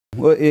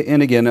Well,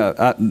 and again,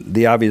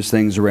 the obvious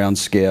things around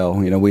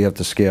scale. You know, we have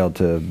to scale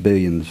to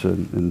billions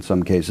in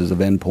some cases of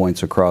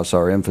endpoints across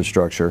our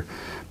infrastructure.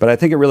 But I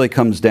think it really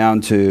comes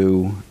down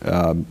to,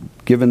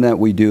 given that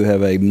we do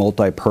have a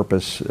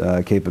multi-purpose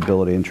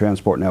capability and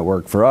transport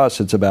network, for us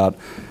it's about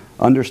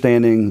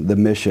understanding the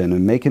mission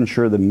and making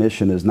sure the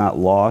mission is not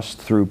lost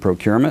through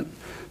procurement.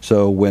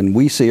 So when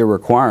we see a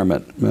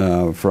requirement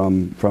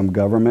from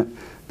government,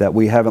 that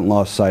we haven't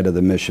lost sight of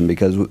the mission,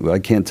 because I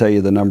can't tell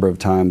you the number of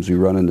times we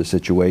run into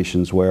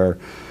situations where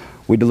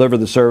we deliver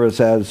the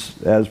service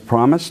as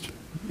promised,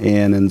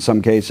 and in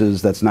some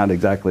cases that's not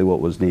exactly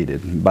what was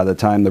needed by the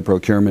time the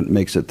procurement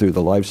makes it through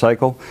the life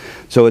cycle.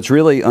 So it's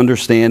really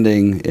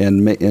understanding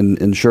and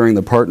ensuring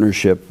the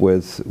partnership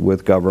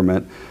with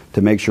government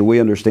to make sure we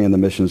understand the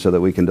mission so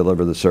that we can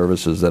deliver the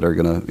services that are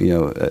going to, you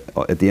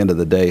know, at the end of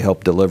the day,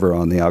 help deliver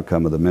on the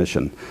outcome of the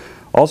mission.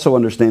 Also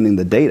understanding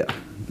the data.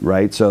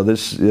 Right, so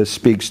this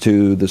speaks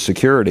to the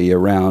security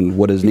around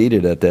what is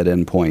needed at that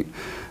endpoint.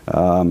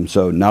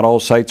 So not all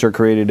sites are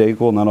created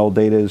equal, not all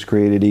data is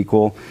created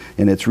equal,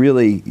 and it's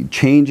really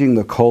changing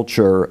the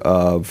culture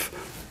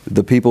of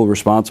the people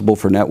responsible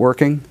for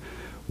networking.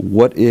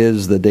 What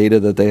is the data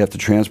that they have to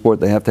transport?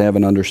 They have to have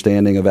an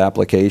understanding of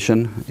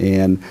application,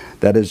 and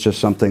that is just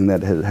something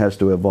that has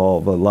to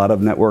evolve. A lot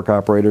of network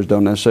operators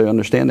don't necessarily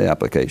understand the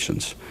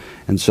applications.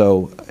 And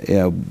so, you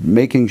know,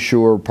 making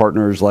sure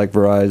partners like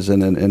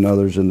Verizon and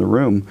others in the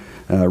room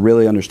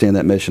really understand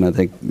that mission, I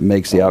think,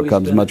 makes the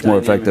outcomes much more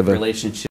effective.